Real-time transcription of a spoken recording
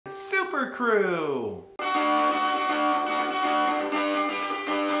Super Crew!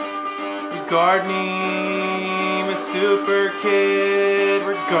 We're gardening with Super Kid.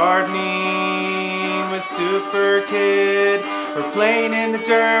 We're gardening with Super Kid. We're playing in the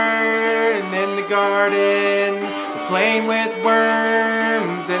dirt and in the garden. We're playing with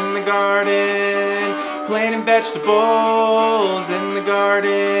worms in the garden. Planting vegetables in the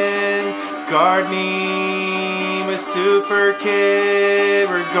garden. Gardening with Super Kid.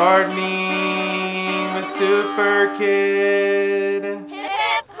 We're gardening with Super Kid. Hip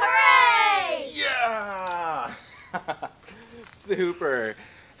hip hooray! Yeah! Super.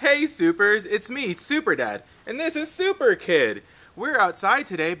 Hey Supers, it's me, Super Dad, and this is Super Kid. We're outside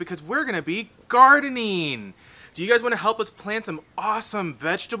today because we're gonna be gardening. Do you guys want to help us plant some awesome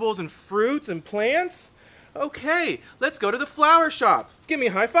vegetables and fruits and plants? Okay, let's go to the flower shop. Give me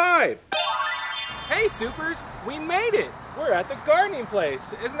a high five. Hey Supers, we made it. We're at the gardening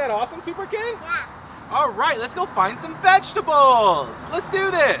place. Isn't that awesome, Super Kid? Yeah. All right, let's go find some vegetables. Let's do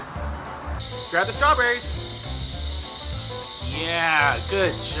this. Grab the strawberries. Yeah,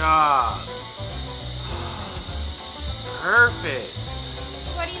 good job. Perfect.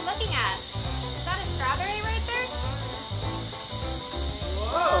 What are you looking at? Is that a strawberry right there?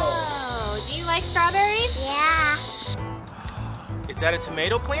 Whoa. Oh, do you like strawberries? Yeah. Is that a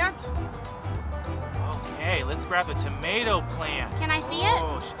tomato plant? Okay, let's grab the tomato plant. Can I see it?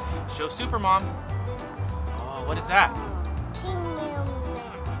 Oh, show Super Mom. Oh, what is that?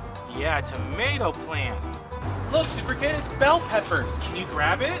 Yeah, a tomato plant. Look, Super Kid, it's bell peppers. Can you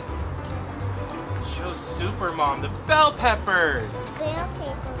grab it? Show Super Mom the bell peppers.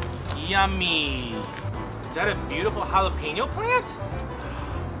 Yummy. Is that a beautiful jalapeno plant?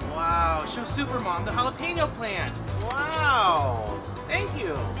 Wow, show Super Mom the jalapeno plant. Wow, thank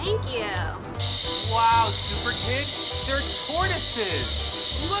you. Thank you. Wow, Super Kid, they're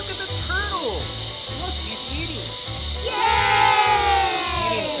tortoises. Look at the turtle. Look, he's eating. Yay!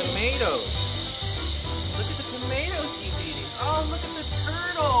 Eating tomatoes. Look at the tomatoes he's eating. Oh, look at the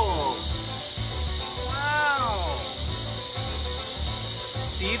turtle. Wow.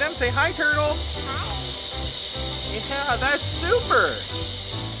 See them? Say hi, turtle. Yeah, that's super.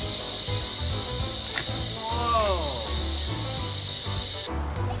 Whoa.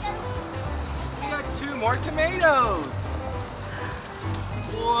 We got 2 more tomatoes.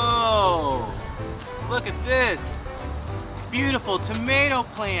 Whoa. Look at this. Beautiful tomato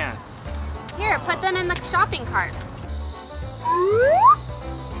plants. Here, put them in the shopping cart.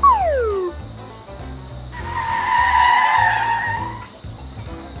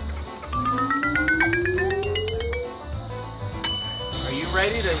 Are you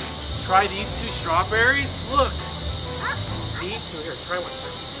ready to try these 2 strawberries? Look. These 2 here. Try one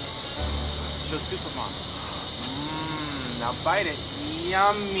first. Show Super Mom. Now bite it.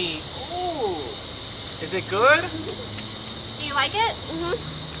 Yummy. Ooh. Is it good? Do you like it?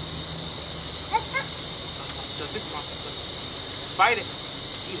 Show Super Mom. Bite it.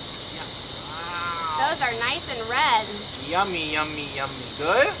 Eat it. Yeah. Wow. Those are nice and red. Yummy, yummy, yummy.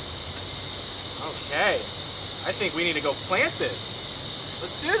 Good? Okay. I think we need to go plant this.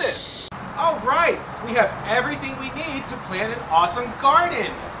 Let's do this. All right. We have everything we need to plant an awesome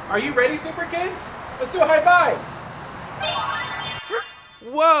garden. Are you ready, Super Kid? Let's do a high five.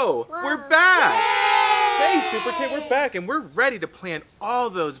 Whoa, we're back. Hey, Super Kid, we're back and we're ready to plant all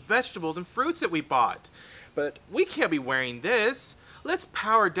those vegetables and fruits that we bought. But we can't be wearing this. Let's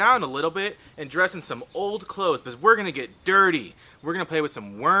power down a little bit and dress in some old clothes because we're gonna get dirty. We're gonna play with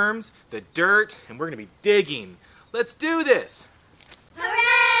some worms, the dirt, and we're gonna be digging. Let's do this.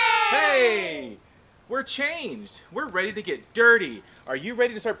 Hooray! Hey, we're changed. We're ready to get dirty. Are you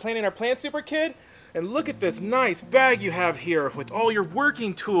ready to start planting our plants, Super Kid? And look at this nice bag you have here with all your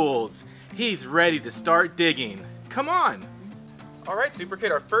working tools. He's ready to start digging. Come on. All right, Super Kid,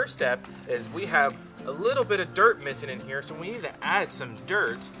 our first step is we have a little bit of dirt missing in here, so we need to add some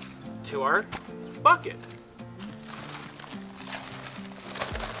dirt to our bucket.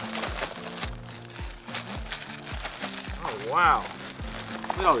 Oh, wow.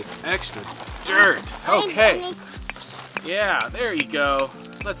 Look at all this extra dirt. Okay. Yeah, there you go.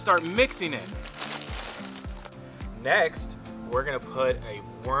 Let's start mixing it. Next, we're gonna put a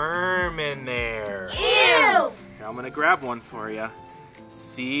worm in there. Ew! Here, I'm gonna grab one for you.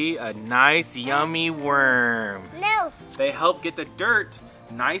 See, a nice yummy worm. No. They help get the dirt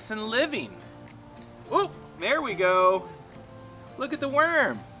nice and living. Oop, there we go. Look at the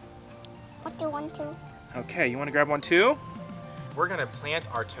worm. What do you want to? Okay, you wanna grab one too? We're gonna plant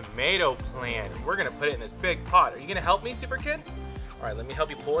our tomato plant. We're gonna put it in this big pot. Are you gonna help me, Super Kid? All right, let me help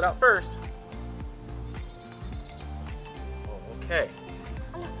you pull it out first. Oh, okay.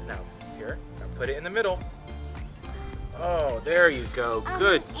 Now, put it in the middle. Oh, there you go.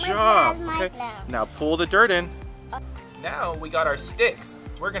 Good job. Okay, now pull the dirt in. Now we got our sticks.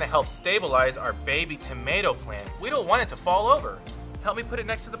 We're gonna help stabilize our baby tomato plant. We don't want it to fall over. Help me put it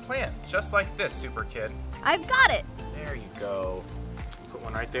next to the plant, just like this, Super Kid. I've got it. There you go. Put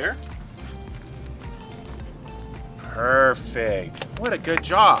one right there. Perfect. What a good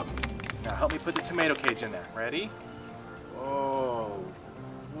job. Now help me put the tomato cage in there. Ready? Oh,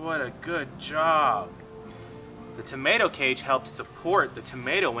 what a good job. The tomato cage helps support the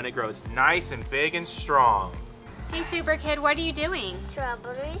tomato when it grows nice and big and strong. Hey, Super Kid, what are you doing?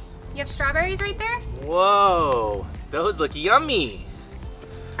 Strawberries. You have strawberries right there? Whoa, those look yummy.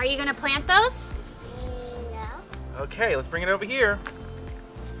 Are you gonna plant those? No. Okay, let's bring it over here.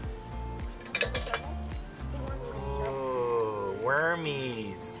 Oh,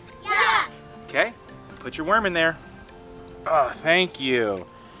 wormies. Yeah. Okay, put your worm in there. Oh, thank you.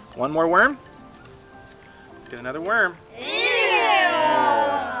 One more worm. Let's get another worm. Ew.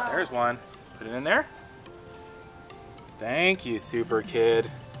 Oh, there's one. Put it in there. Thank you, Super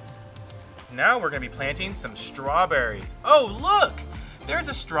Kid. Now we're gonna be planting some strawberries. Oh, look! There's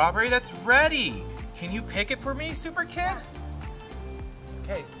a strawberry that's ready. Can you pick it for me, Super Kid?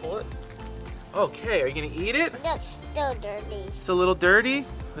 Okay, pull it. Okay, are you gonna eat it? Looks still dirty. It's a little dirty.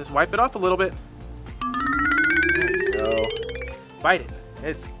 Just wipe it off a little bit. There you go. Bite it.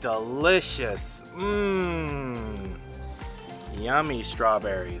 It's delicious. Mmm. Yummy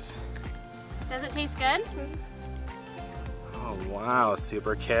strawberries. Does it taste good? Oh, wow,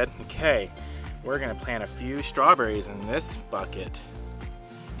 Super Kid. Okay, we're gonna plant a few strawberries in this bucket.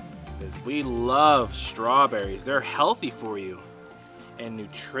 Because we love strawberries. They're healthy for you and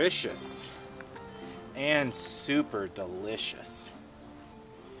nutritious and super delicious.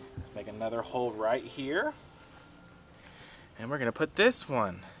 Let's make another hole right here. And we're gonna put this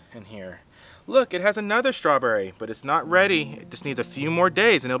one in here. Look, it has another strawberry, but it's not ready. It just needs a few more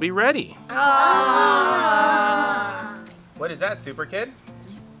days and it'll be ready. What is that, Super Kid?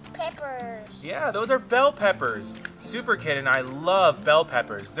 Peppers. Yeah, those are bell peppers. Super Kid and I love bell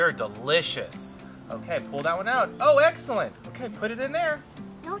peppers. They're delicious. Okay, pull that one out. Oh, excellent. Okay, put it in there.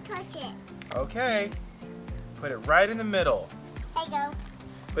 Don't touch it. Okay. Put it right in the middle. Here you go.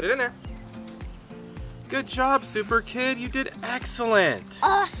 Put it in there. Good job, Super Kid. You did excellent.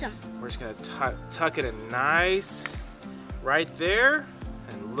 Awesome. We're just gonna tuck it in nice right there.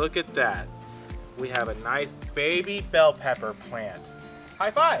 And look at that. We have a nice baby bell pepper plant.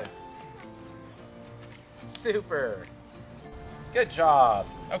 High five. Super. Good job.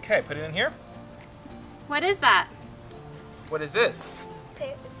 Okay, put it in here. What is that? What is this?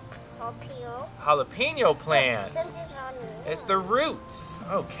 Jalapeno. Jalapeno plant. Since it's on me. It's the roots.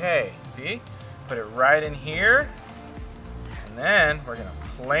 Okay, see? Put it right in here. And then we're gonna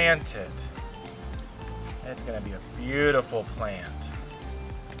plant it. It's gonna be a beautiful plant.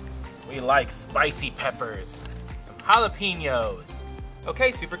 We like spicy peppers. Some jalapenos.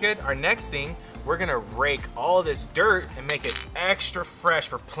 Okay, Super Kid, our next thing, we're gonna rake all this dirt and make it extra fresh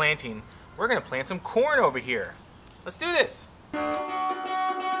for planting. We're gonna plant some corn over here. Let's do this.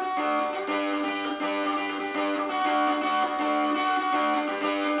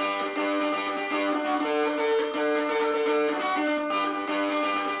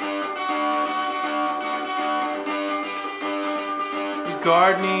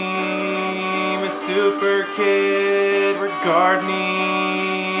 Gardening with Super Kid. We're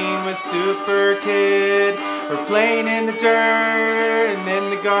gardening with Super Kid. We're playing in the dirt and in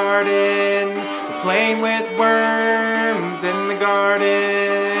the garden. We're playing with worms in the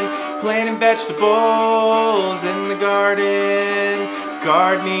garden. Planting vegetables in the garden.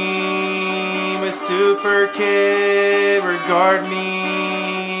 Gardening with Super Kid. We're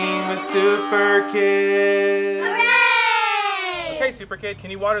gardening with Super Kid. Okay, Super Kid,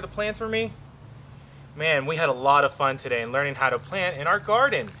 can you water the plants for me? Man, we had a lot of fun today in learning how to plant in our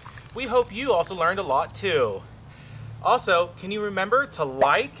garden. We hope you also learned a lot too. Also, can you remember to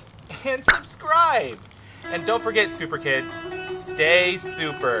like and subscribe? And don't forget, Super Kids, stay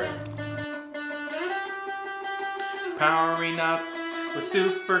super. Powering up with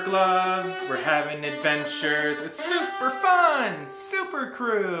super gloves. We're having adventures. It's super fun. Super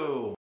Crew.